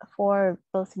identification for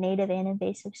both native and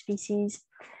invasive species,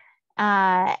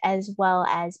 as well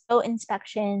as boat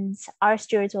inspections. Our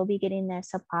stewards will be getting their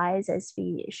supplies as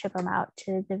we ship them out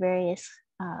to the various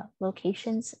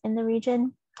locations in the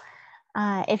region.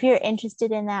 If you're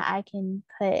interested in that, I can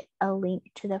put a link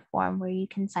to the form where you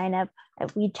can sign up.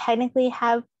 We technically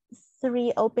have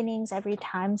 3 openings every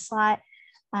time slot,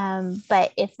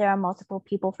 but if there are multiple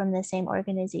people from the same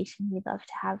organization, we'd love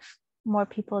to have more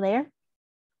people there.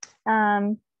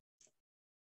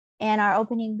 And our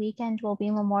opening weekend will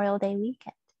be Memorial Day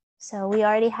weekend. So we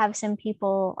already have some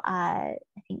people, I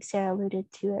think Sarah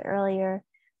alluded to it earlier,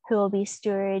 who will be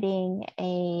stewarding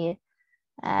a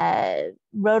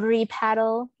rotary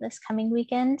paddle this coming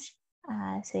weekend.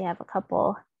 So we have a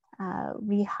couple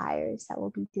rehires that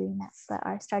will be doing that, but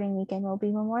our starting weekend will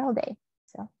be Memorial Day.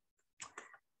 So,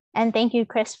 and thank you,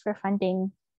 Chris, for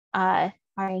funding our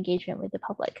engagement with the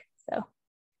public. So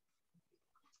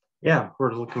yeah,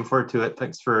 we're looking forward to it.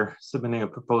 Thanks for submitting a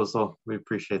proposal. We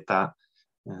appreciate that.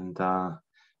 And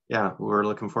yeah, we're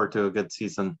looking forward to a good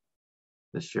season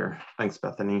this year. Thanks,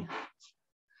 Bethany.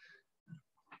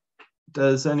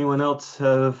 Does anyone else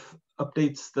have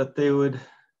updates that they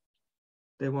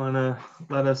want to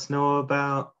let us know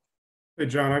about? Hey,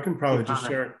 John, I can probably just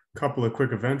share a couple of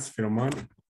quick events if you don't mind.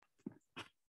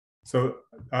 So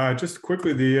just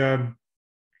quickly,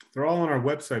 they're all on our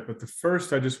website, but the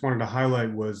first I just wanted to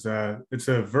highlight was it's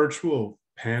a virtual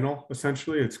panel,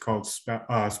 essentially. It's called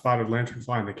Spotted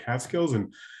Lanternfly in the Catskills.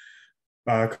 And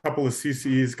a couple of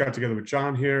CCEs got together with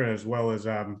John here, as well as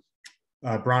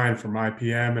Brian from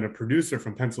IPM and a producer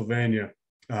from Pennsylvania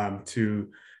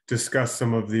to discuss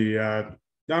some of the,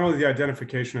 not only the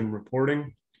identification and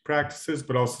reporting practices,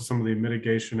 but also some of the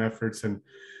mitigation efforts and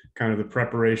kind of the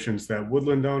preparations that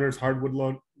woodland owners,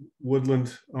 hardwood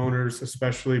woodland owners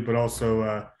especially, but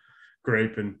also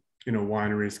grape and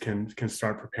wineries can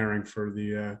start preparing for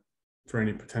the for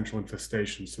any potential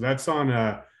infestation. So that's on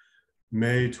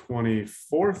May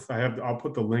 24th. I'll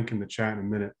put the link in the chat in a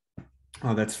minute.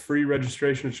 That's free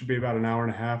registration. It should be about an hour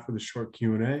and a half with a short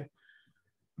Q&A.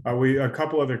 A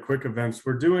couple other quick events.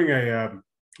 We're doing an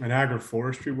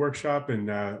agroforestry workshop in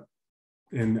our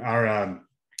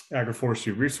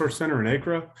Agroforestry Resource Center in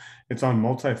Acre. It's on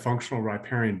multifunctional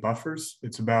riparian buffers.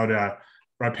 It's about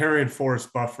riparian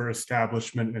forest buffer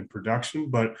establishment and production,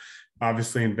 but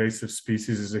Obviously, invasive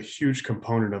species is a huge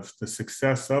component of the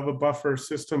success of a buffer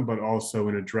system, but also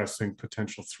in addressing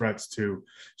potential threats to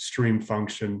stream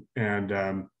function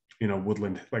and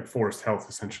woodland, like forest health,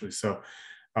 essentially. So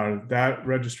that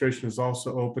registration is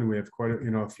also open. We have quite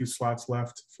a few slots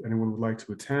left if anyone would like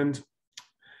to attend.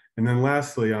 And then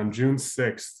lastly, on June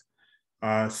 6th,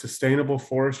 sustainable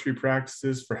forestry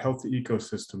practices for healthy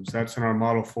ecosystems. That's in our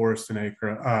model forest in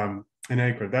Acre.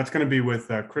 That's going to be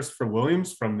with Christopher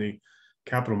Williams from the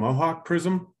Capital Mohawk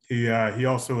Prism. He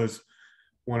also is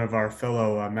one of our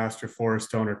fellow master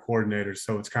forest owner coordinators.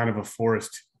 So it's kind of a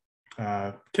forest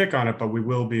kick on it, but we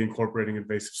will be incorporating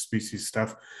invasive species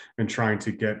stuff and trying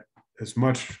to get as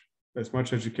much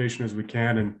education as we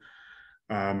can.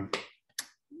 And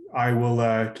I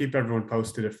will keep everyone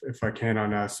posted if I can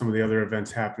on some of the other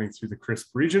events happening through the CRISP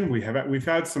region. We've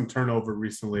had some turnover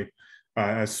recently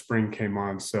as spring came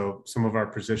on. So some of our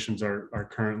positions are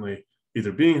currently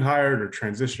either being hired or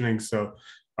transitioning. So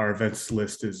our events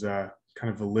list is kind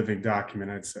of a living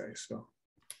document, I'd say. So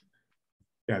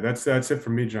yeah, that's it for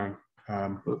me, John.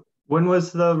 When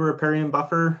was the riparian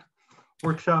buffer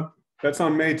workshop? That's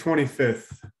on May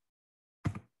 25th.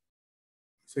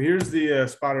 So here's the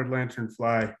spotted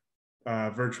lanternfly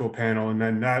virtual panel, and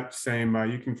then that same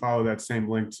you can follow that same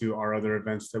link to our other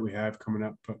events that we have coming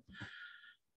up.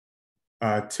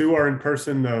 But 2 are in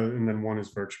person, and then 1 is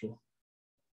virtual.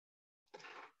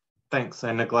 Thanks.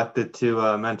 I neglected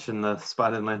to mention the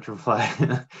spotted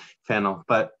lanternfly panel,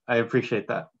 but I appreciate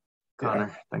that, Connor.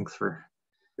 Yeah. Thanks for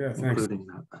including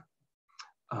that.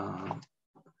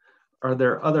 Are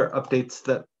there other updates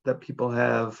that people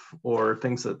have or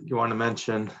things that you want to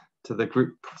mention to the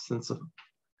group since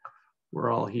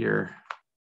we're all here?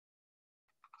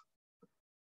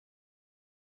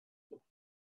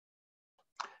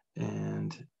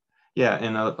 And yeah,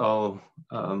 and I'll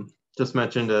just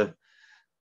mention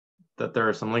that there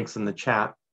are some links in the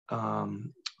chat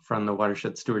from the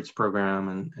Watershed Stewards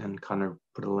Program, and Connor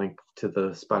put a link to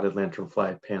the spotted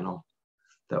lanternfly panel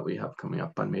that we have coming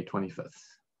up on May 25th.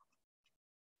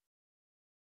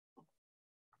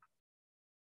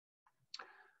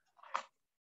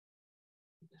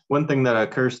 One thing that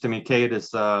occurs to me, Kate,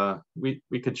 is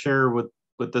we could share with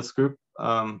this group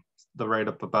the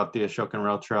write-up about the Ashokan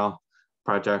Rail Trail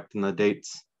project and the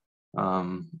dates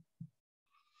to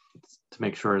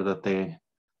make sure that they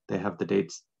have the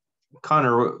dates.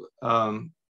 Connor, I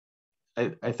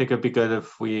think it'd be good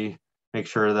if we make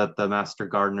sure that the master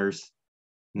gardeners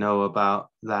know about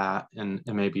that and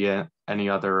maybe any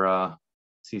other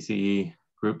CCE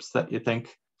groups that you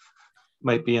think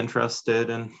might be interested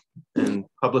in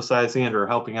publicizing it or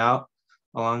helping out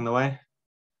along the way.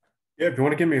 Yeah, if you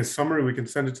want to give me a summary, we can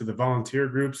send it to the volunteer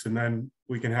groups, and then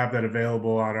we can have that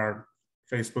available on our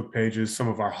Facebook pages, some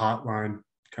of our hotline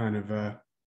kind of,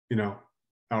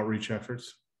 outreach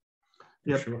efforts.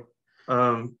 Yeah, sure.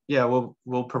 Yeah,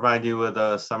 we'll provide you with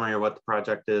a summary of what the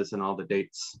project is and all the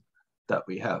dates that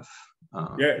we have.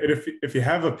 Yeah, and if you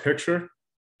have a picture,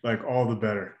 like all the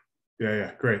better.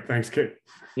 Yeah, great. Thanks, Kate.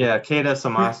 Yeah, Kate has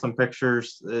some awesome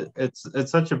pictures.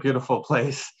 It's such a beautiful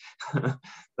place,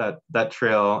 that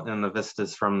trail and the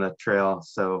vistas from the trail.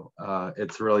 So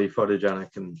it's really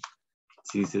photogenic and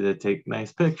it's easy to take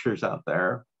nice pictures out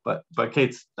there. But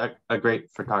Kate's a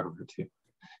great photographer too.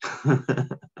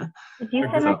 Did you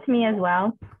send that to me as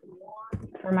well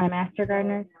for my master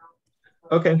gardeners?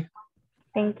 Okay.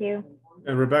 Thank you.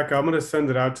 And Rebecca, I'm going to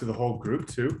send it out to the whole group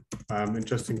too, and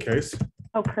just in case.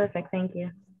 Oh, perfect. Thank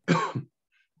you.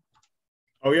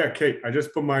 Oh yeah, Kate, I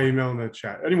just put my email in the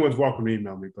chat. Anyone's welcome to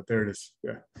email me, but there it is.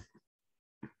 Yeah.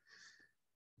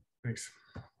 Thanks.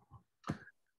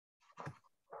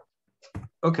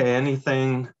 Okay,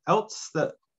 anything else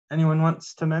that anyone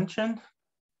wants to mention?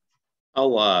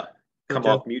 I'll come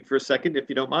off mute for a second, if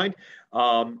you don't mind.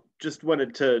 Just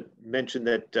wanted to mention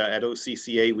that at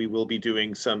OCCA, we will be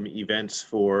doing some events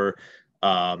for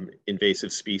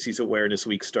Invasive Species Awareness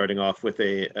Week, starting off with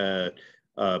a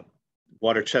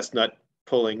water chestnut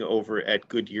pulling over at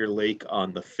Goodyear Lake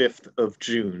on the 5th of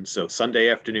June. So Sunday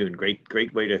afternoon,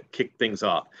 great way to kick things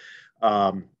off.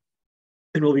 And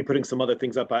we'll be putting some other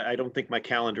things up. I don't think my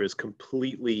calendar is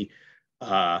completely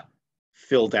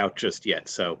filled out just yet.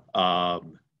 So,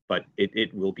 but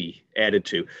it will be added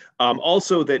to.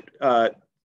 Also that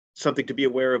something to be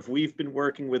aware of, we've been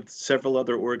working with several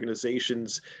other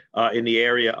organizations in the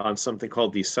area on something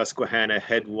called the Susquehanna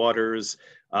Headwaters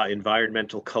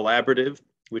Environmental Collaborative,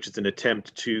 which is an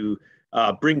attempt to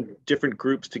bring different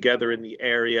groups together in the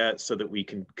area so that we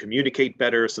can communicate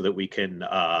better, so that we can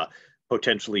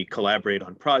potentially collaborate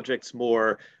on projects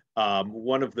more.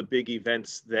 One of the big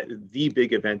events the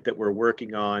big event that we're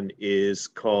working on is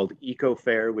called Eco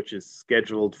Fair, which is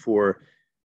scheduled for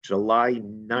July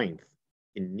 9th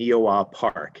in NYISAW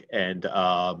Park. And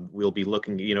we'll be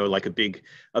looking, like a big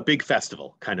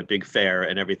festival, kind of big fair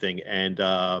and everything. And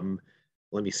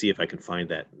let me see if I can find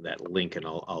that link, and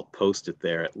I'll post it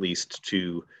there, at least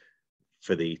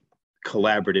for the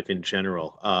collaborative in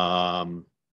general.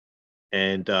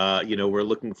 We're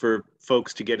looking for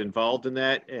folks to get involved in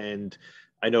that. And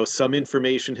I know some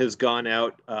information has gone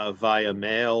out via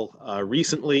mail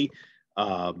recently.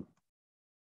 There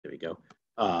we go.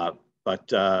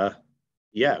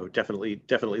 Yeah, we're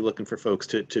definitely looking for folks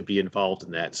to be involved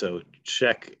in that. So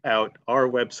check out our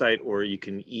website, or you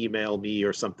can email me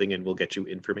or something, and we'll get you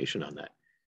information on that.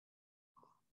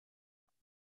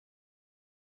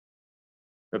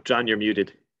 Oh, John, you're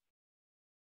muted.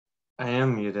 I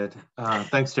am muted.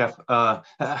 Thanks, Jeff.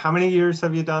 How many years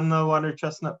have you done the water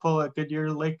chestnut pull at Goodyear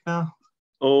Lake now?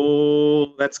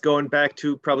 Oh, that's going back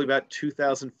to probably about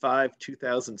 2005,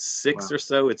 2006 or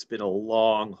so. It's been a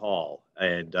long haul.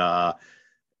 And,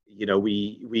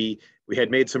 we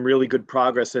had made some really good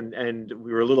progress, and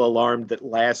we were a little alarmed that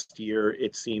last year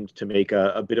it seemed to make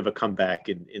a bit of a comeback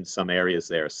in some areas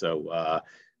there. So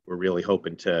we're really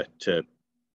hoping to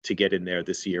get in there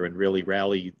this year and really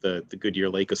rally the Goodyear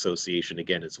Lake Association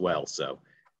again as well. So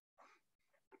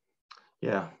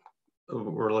yeah,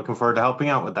 we're looking forward to helping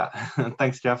out with that.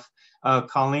 Thanks, Jeff.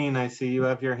 Colleen, I see you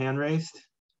have your hand raised.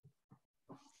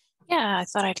 Yeah, I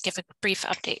thought I'd give a brief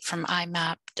update from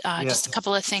IMAP. Just a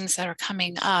couple of things that are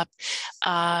coming up.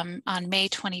 On May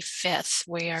 25th,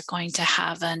 we are going to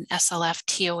have an SLF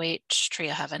TOH Tree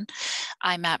of Heaven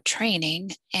IMAP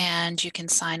training, and you can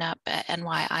sign up at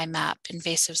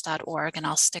NYIMAPinvasives.org, and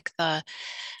I'll stick the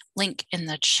link in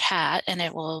the chat, and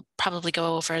it will probably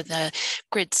go over the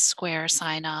grid square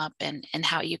sign up and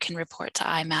how you can report to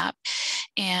IMAP.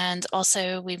 And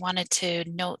also we wanted to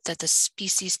note that the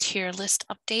species tier list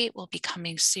update will be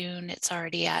coming soon. It's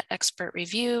already at expert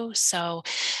review, so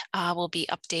we'll be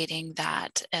updating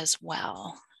that as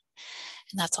well.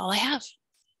 And that's all I have.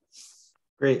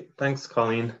 Great, thanks,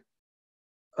 Colleen.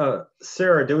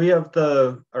 Sarah, do we have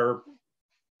our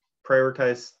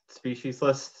prioritized species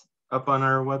list up on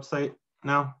our website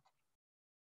now?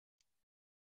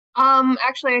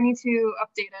 Actually, I need to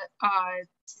update it.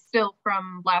 Still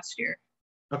from last year.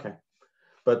 Okay,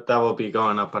 but that will be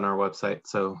going up on our website,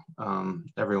 so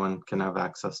everyone can have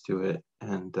access to it.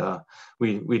 And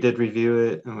we did review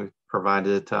it, and we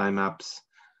provided it to IMAPs.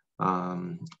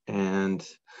 And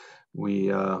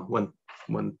we one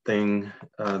thing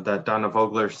that Donna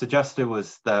Vogler suggested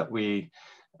was that we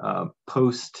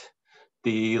post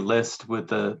the list with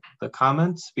the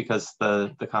comments, because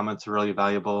the comments are really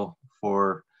valuable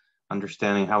for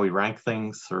understanding how we rank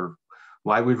things or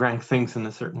why we rank things in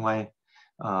a certain way.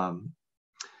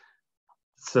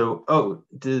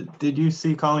 Did you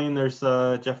see, Colleen, there's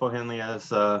Jeff O'Hanley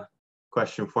has a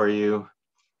question for you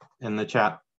in the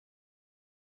chat.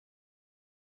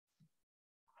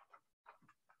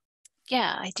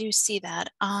 Yeah, I do see that.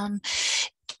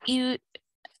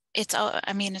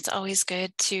 It's always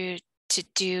good to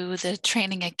do the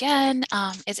training again.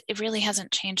 It really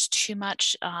hasn't changed too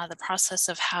much, the process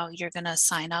of how you're going to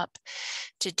sign up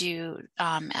to do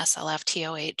SLF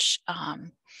TOH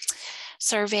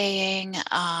surveying.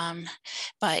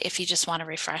 But if you just want a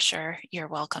refresher, you're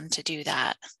welcome to do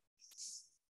that.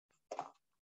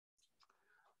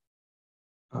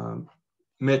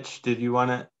 Mitch, did you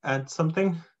want to add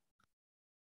something?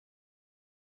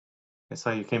 I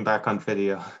saw you came back on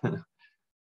video.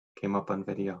 Came up on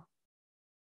video.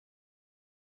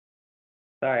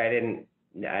 Sorry, I didn't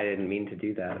mean to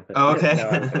do that. But oh, okay.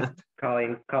 No,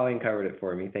 Colleen covered it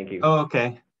for me. Thank you. Oh,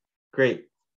 okay. Great.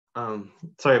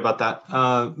 Sorry about that.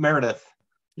 Meredith,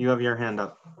 you have your hand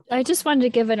up. I just wanted to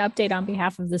give an update on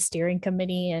behalf of the steering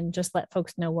committee and just let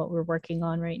folks know what we're working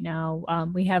on right now.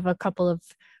 We have a couple of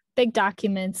big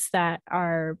documents that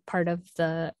are part of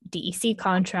the DEC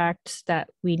contract that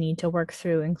we need to work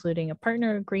through, including a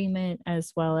partner agreement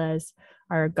as well as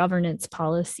our governance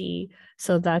policy.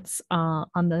 So that's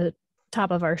on the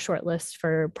top of our short list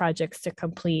for projects to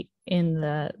complete in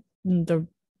the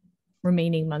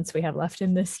remaining months we have left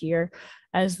in this year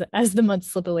as the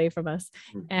months slip away from us.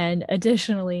 And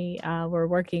additionally, we're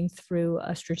working through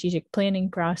a strategic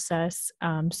planning process.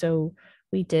 So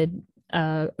we did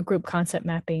a group concept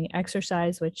mapping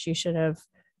exercise, which you should have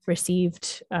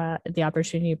received the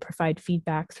opportunity to provide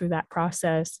feedback through that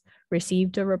process,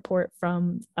 received a report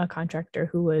from a contractor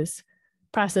who was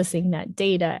processing that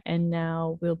data, and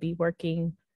now we'll be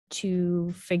working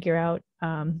to figure out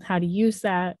how to use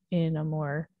that in a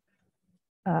more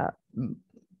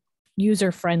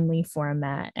user-friendly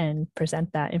format and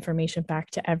present that information back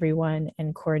to everyone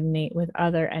and coordinate with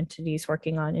other entities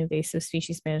working on invasive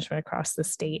species management across the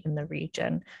state and the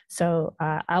region. So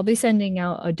I'll be sending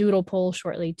out a doodle poll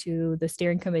shortly to the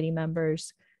steering committee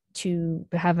members to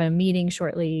have a meeting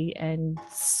shortly and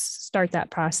start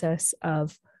that process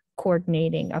of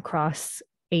coordinating across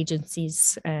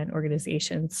agencies and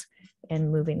organizations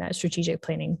and moving that strategic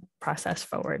planning process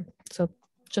forward. So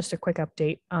just a quick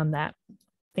update on that.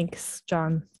 Thanks,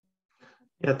 John.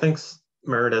 Yeah, thanks,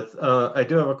 Meredith. I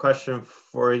do have a question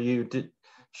for you.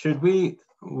 Should we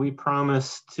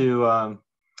promise to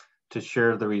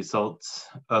share the results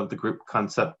of the group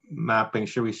concept mapping?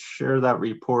 Should we share that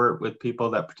report with people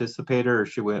that participated, or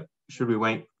should we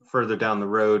wait further down the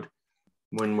road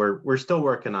when we're still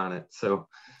working on it? So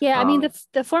yeah, I mean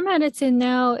the format it's in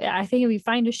now, I think it'd be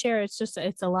fine to share. It's just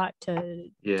it's a lot to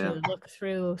look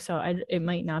through, so it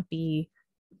might not be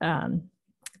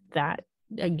that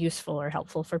useful or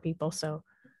helpful for people. So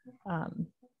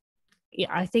yeah,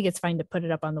 I think it's fine to put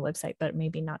it up on the website, but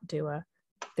maybe not do a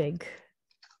big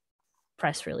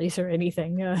press release or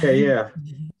anything. Yeah,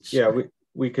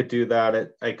 we could do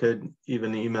that. I could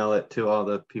even email it to all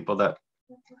the people that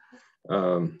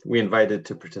we invited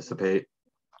to participate.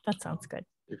 That sounds good.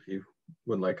 If you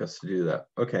would like us to do that.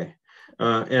 Okay.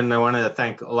 And I wanted to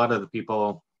thank a lot of the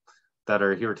people that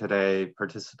are here today,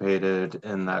 participated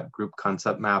in that group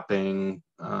concept mapping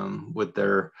with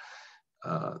their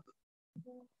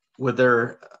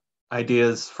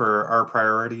ideas for our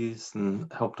priorities,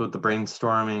 and helped with the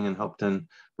brainstorming and helped in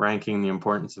ranking the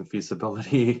importance and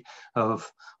feasibility of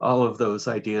all of those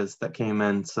ideas that came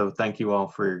in. So thank you all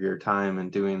for your time in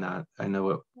doing that. I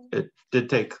know it did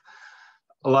take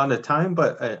a lot of time,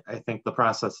 but I think the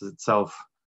process itself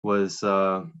was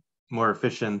more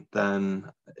efficient than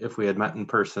if we had met in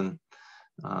person.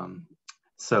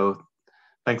 So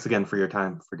thanks again for your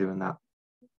time for doing that.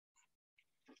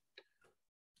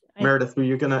 Meredith, were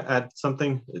you going to add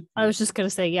something? I was just going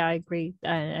to say, yeah, I agree.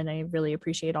 And I really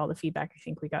appreciate all the feedback. I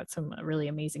think we got some really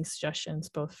amazing suggestions,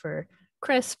 both for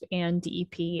CRISP and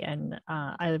DEP. And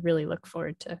I really look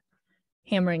forward to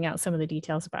hammering out some of the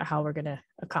details about how we're going to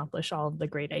accomplish all of the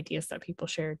great ideas that people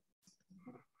shared.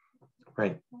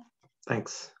 Great,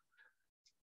 thanks.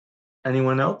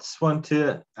 Anyone else want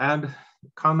to add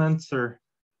comments or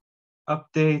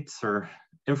updates or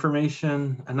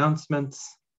information,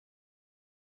 announcements?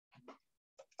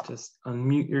 Just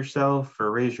unmute yourself or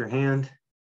raise your hand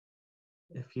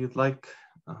if you'd like.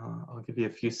 I'll give you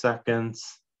a few seconds.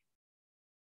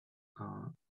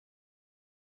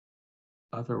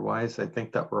 Otherwise, I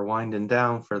think that we're winding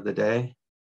down for the day.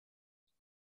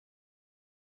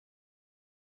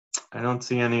 I don't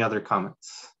see any other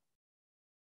comments.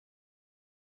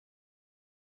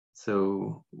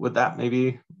 So with that,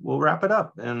 maybe we'll wrap it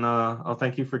up. And I'll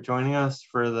thank you for joining us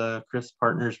for the CRISP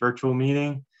Partners virtual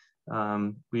meeting.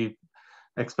 We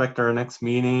expect our next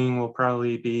meeting will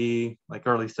probably be like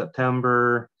early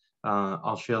September.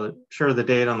 I'll share the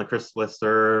date on the CRISP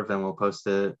listserv, and we'll post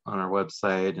it on our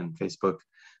website and Facebook,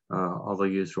 all the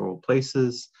usual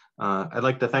places. I'd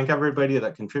like to thank everybody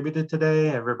that contributed today,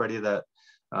 everybody that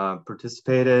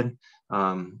participated.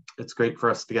 It's great for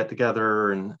us to get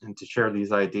together and to share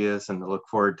these ideas and to look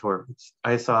forward towards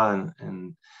NYISAW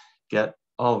and get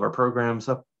all of our programs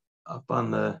up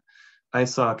on the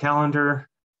NYISAW calendar.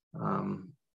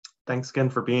 Thanks again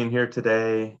for being here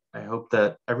today. I hope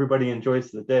that everybody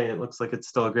enjoys the day. It looks like it's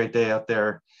still a great day out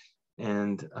there,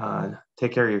 and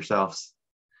take care of yourselves.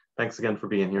 Thanks again for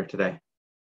being here today.